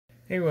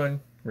Hey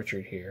everyone,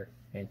 Richard here,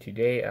 and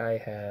today I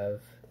have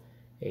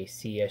a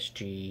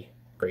CSG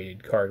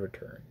graded card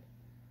return.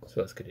 So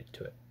let's get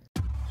into it.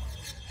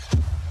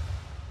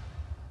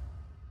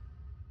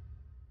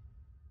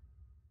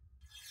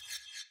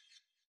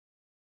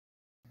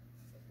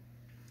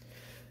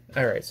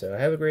 Alright, so I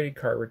have a graded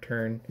card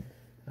return.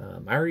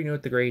 I already know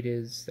what the grade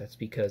is. That's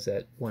because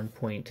at one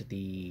point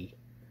the,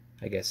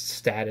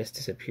 status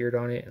disappeared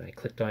on it, and I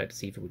clicked on it to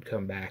see if it would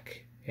come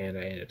back, and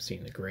I ended up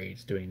seeing the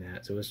grades doing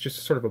that. So it was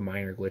just sort of a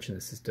minor glitch in the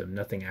system.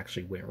 Nothing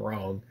actually went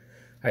wrong.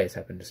 I just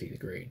happened to see the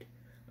grade.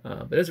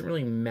 But it doesn't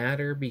really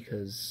matter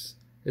because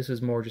this was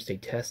more just a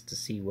test to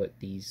see what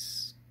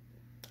these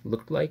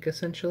looked like,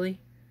 essentially.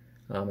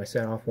 I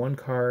sent off one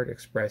card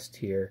expressed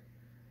here.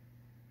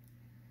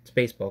 It's a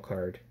baseball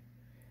card.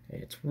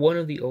 And it's one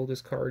of the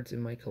oldest cards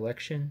in my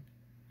collection.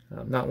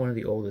 Not one of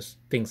the oldest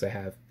things I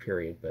have,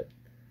 period, but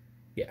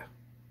yeah.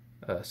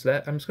 So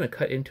that I'm just going to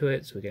cut into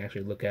it so we can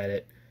actually look at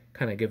it,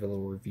 kind of give a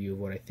little review of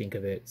what I think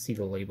of it, see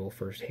the label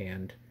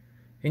firsthand.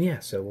 And yeah,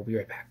 so we'll be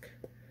right back.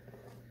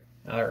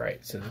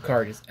 Alright, so the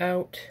card is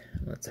out.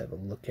 Let's have a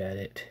look at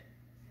it.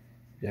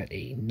 We got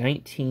a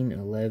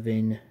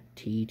 1911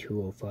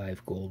 T205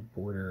 gold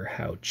border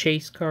How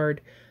Chase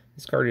card.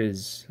 This card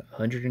is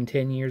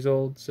 110 years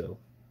old, so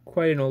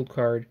quite an old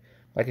card.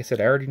 Like I said,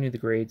 I already knew the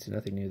grade, so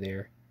nothing new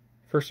there.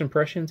 First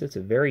impressions, it's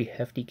a very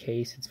hefty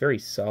case. It's very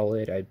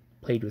solid. I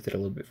played with it a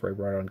little bit before I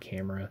brought it on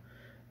camera.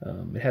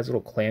 It has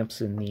little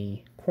clamps in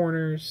the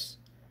corners.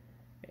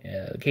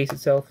 The case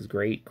itself is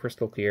great,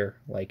 crystal clear,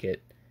 like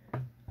it.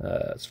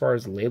 As far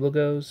as the label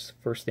goes,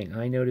 first thing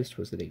I noticed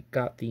was that it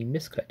got the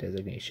miscut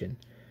designation.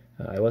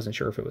 I wasn't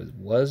sure if it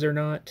was or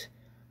not.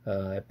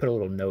 I put a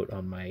little note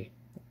on my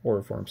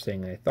order form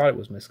saying I thought it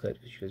was miscut,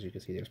 because as you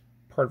can see there's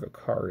part of a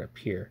card up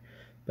here,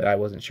 but I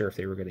wasn't sure if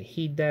they were going to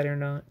heed that or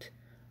not.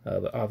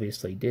 But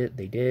obviously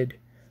they did.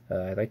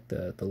 I like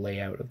the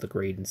layout of the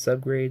grade and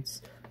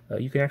subgrades.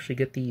 You can actually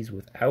get these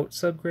without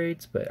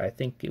subgrades, but I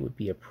think it would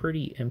be a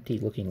pretty empty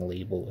looking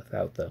label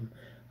without them.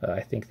 I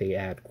think they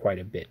add quite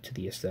a bit to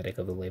the aesthetic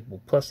of the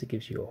label, plus it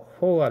gives you a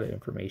whole lot of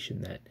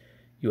information that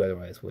you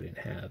otherwise wouldn't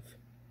have.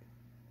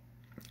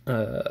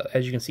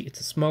 As you can see,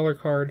 it's a smaller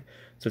card,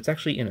 so it's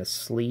actually in a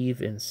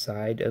sleeve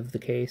inside of the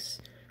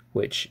case,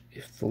 which,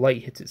 if the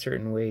light hits it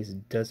certain ways,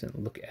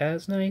 doesn't look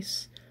as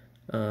nice.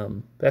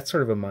 That's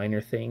sort of a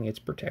minor thing. It's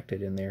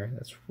protected in there.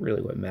 That's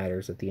really what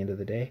matters at the end of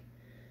the day.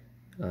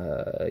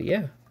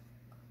 Yeah.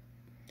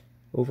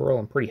 Overall,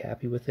 I'm pretty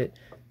happy with it.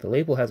 The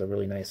label has a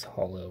really nice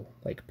hollow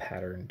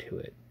pattern to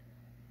it,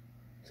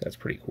 so that's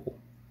pretty cool.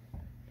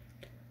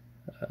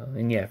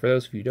 And yeah, for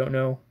those of you who don't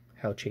know,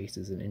 Hal Chase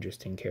is an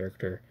interesting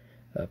character.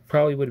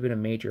 Probably would have been a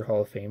major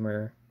Hall of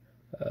Famer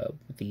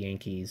with the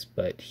Yankees,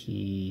 but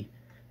he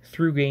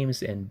threw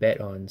games and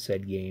bet on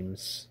said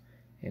games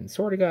and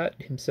sort of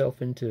got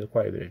himself into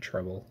quite a bit of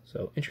trouble.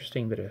 So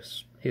interesting bit of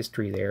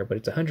history there, but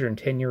it's a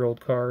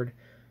 110-year-old card.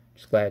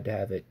 Just glad to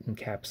have it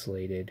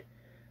encapsulated,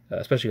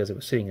 especially because it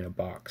was sitting in a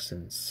box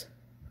since,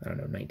 I don't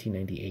know,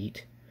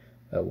 1998,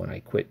 when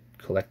I quit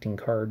collecting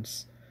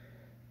cards.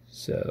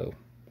 So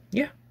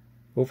yeah,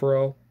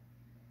 overall,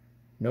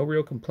 no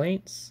real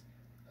complaints.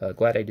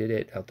 Glad I did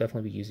it. I'll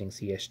definitely be using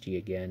CSG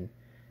again.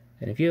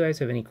 And if you guys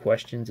have any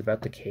questions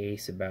about the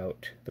case,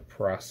 about the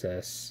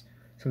process,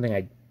 something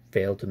I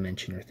failed to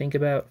mention or think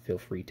about, feel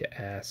free to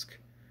ask.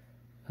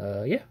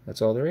 Yeah,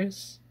 that's all there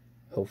is.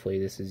 Hopefully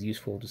this is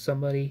useful to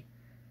somebody,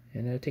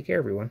 and take care,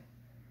 everyone.